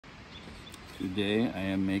Today I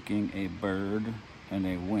am making a bird and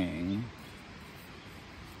a wing.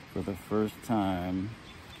 For the first time,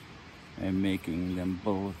 I'm making them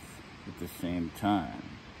both at the same time.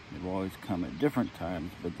 They've always come at different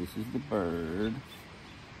times, but this is the bird.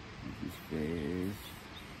 This is face,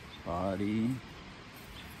 body.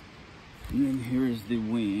 And then here is the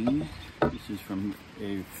wing. This is from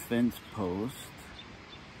a fence post.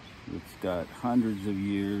 It's got hundreds of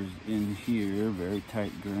years in here, very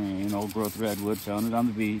tight grain, old growth redwood, found it on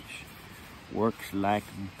the beach. Works like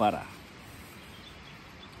butter.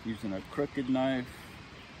 Using a crooked knife,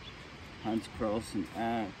 Hans Karlsson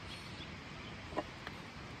axe.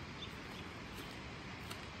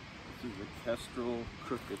 This is a kestrel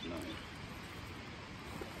crooked knife.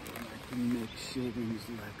 And I can make shavings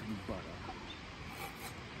like butter.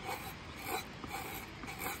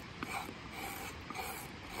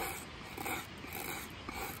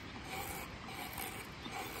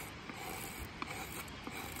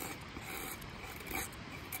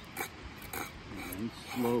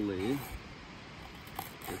 Slowly,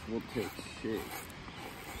 it will take shape.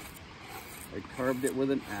 I carved it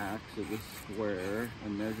with an axe. It was square. I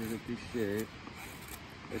measured it to shape.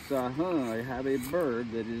 I saw, I have a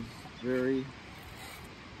bird that is very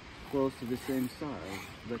close to the same size.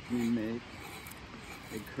 Let me make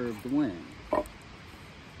a curved wing.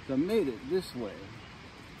 So I made it this way.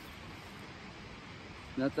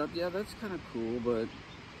 And I thought, yeah, that's kind of cool, but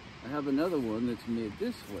I have another one that's made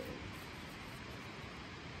this way.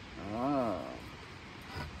 Ah,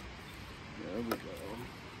 there we go.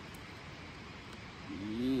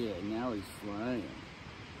 Yeah, now he's flying.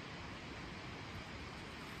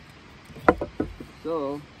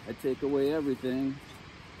 So I take away everything.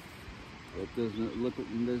 It does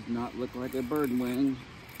not look like a bird wing.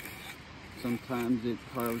 Sometimes it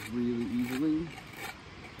carves really easily.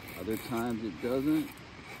 Other times it doesn't.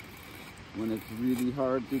 When it's really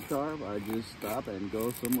hard to carve, I just stop and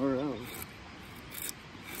go somewhere else.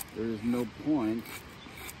 There is no point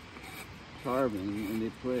carving in a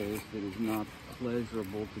place that is not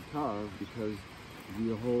pleasurable to carve, because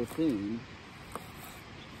the whole thing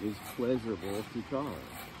is pleasurable to carve.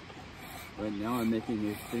 Right now I'm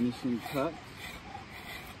making a finishing cut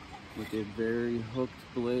with a very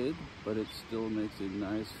hooked blade, but it still makes a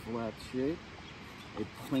nice flat shape.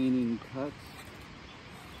 A planing cut.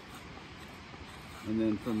 And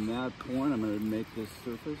then from that point I'm going to make this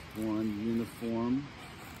surface one uniform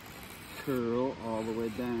curl all the way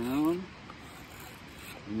down,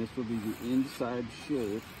 and this will be the inside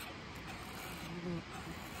shape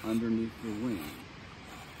underneath the wing.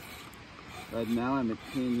 Right now I'm at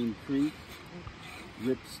Canyon Creek,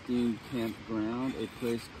 Ripstein Campground, a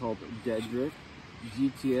place called Dedrick.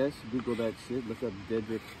 GTS, Google that shit, look up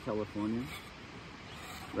Dedrick, California.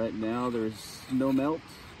 Right now there's snow melt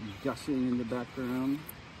gushing in the background.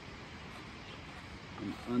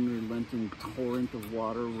 An unrelenting torrent of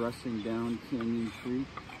water rushing down Canyon Creek.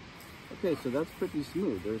 Okay, so that's pretty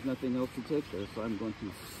smooth. There's nothing else to take there, so I'm going to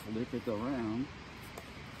flip it around.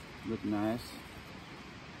 Look nice.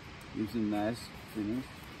 Gives a nice finish.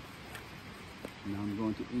 Now I'm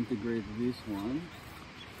going to integrate this one.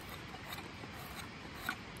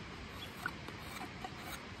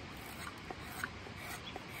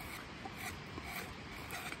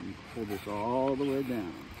 And pull this all the way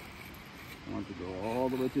down. I want to go all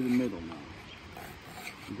the way to the middle now.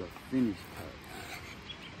 We got finish cut.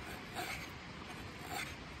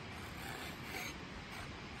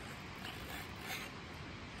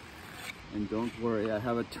 And don't worry, I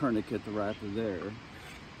have a tourniquet right there,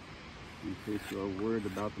 in case you are worried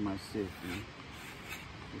about my safety.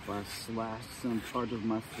 If I slash some part of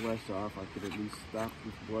my flesh off, I could at least stop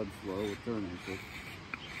this blood flow with tourniquet.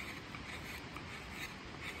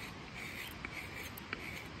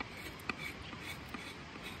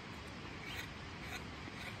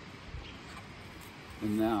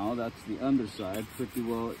 And now that's the underside, pretty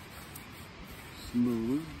well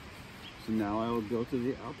smooth. So now I will go to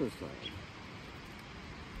the outer side.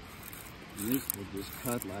 And this will just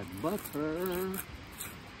cut like butter.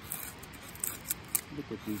 Look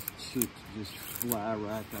at these chips just fly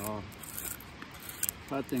right off.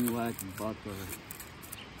 Cutting like butter.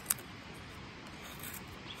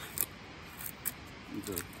 These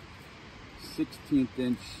are 16th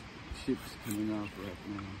inch chips coming off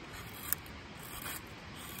right now.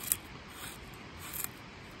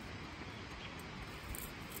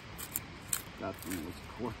 That one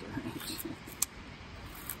was 1/4 inch.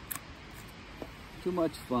 Too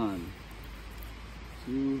much fun.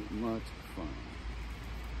 Too much fun.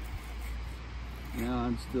 Now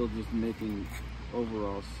I'm still just making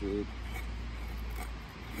overall shape.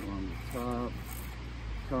 Go on the top.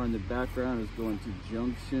 car in the background is going to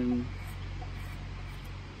Junction.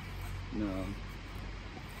 No.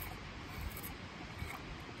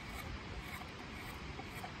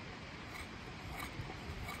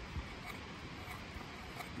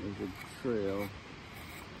 There's a trail,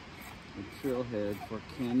 a trailhead for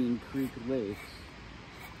Canyon Creek Lakes.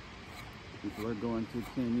 People are going to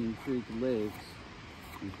Canyon Creek Lakes.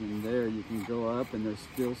 And from there you can go up, and there's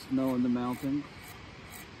still snow in the mountains.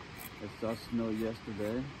 I saw snow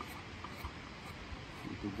yesterday.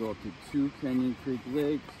 You could go up to 2 Canyon Creek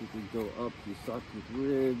Lakes. You could go up to Sawtooth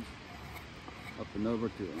Ridge, up and over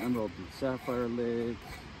to Emerald and Sapphire Lakes.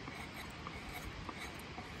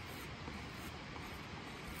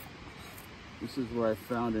 This is where I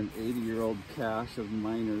found an 80-year-old cache of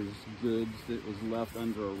miners' goods that was left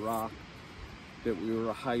under a rock that we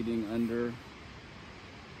were hiding under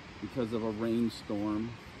because of a rainstorm.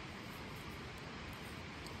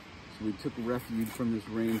 So we took refuge from this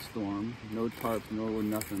rainstorm. No tarps, no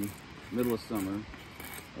nothing. Middle of summer.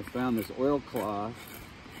 I found this oilcloth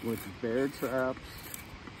with bear traps,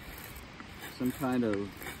 some kind of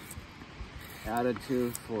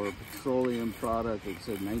additive for petroleum product. It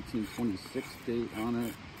said 1926 date on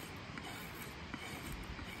it.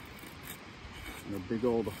 And a big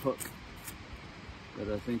old hook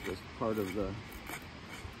that I think was part of the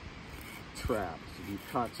trap. So if you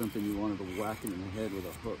caught something, you wanted to whack it in the head with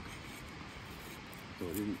a hook so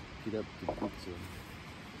it didn't get up to pizza.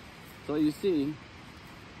 So you see,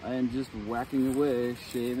 I am just whacking away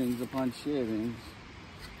shavings upon shavings.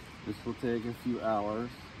 This will take a few hours.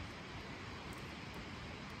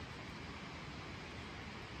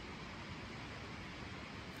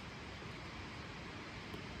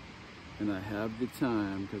 And I have the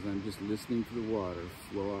time because I'm just listening to the water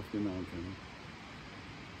flow off the mountain.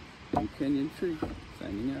 I'm Canyon Creek,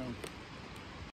 signing out.